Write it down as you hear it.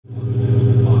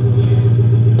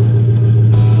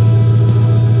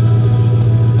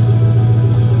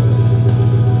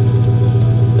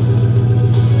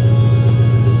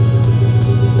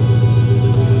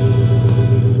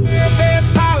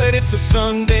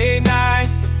Friday night,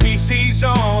 PC's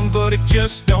on, but it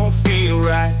just don't feel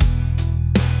right.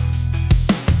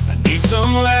 I need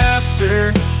some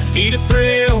laughter, I need a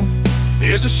thrill.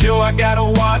 There's a show I gotta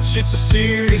watch, it's a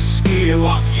serious skill.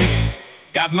 Fuck yeah.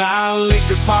 Got my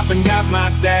liquor poppin', got my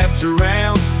dabs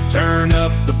around. Turn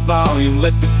up the volume,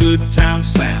 let the good times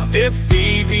sound.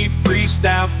 FPV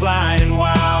freestyle, flying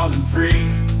wild and free.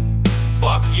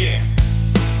 Fuck yeah.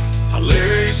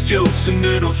 Hilarious jokes and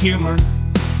little humor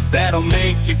that'll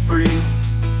make you free.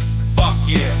 Fuck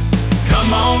yeah.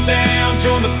 Come on down,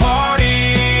 join the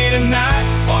party tonight.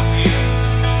 Fuck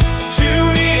yeah.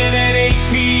 Tune in at 8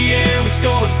 p.m. It's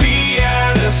gonna be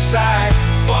out of sight.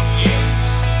 Fuck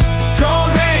yeah.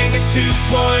 Called Hangar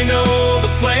 2.0.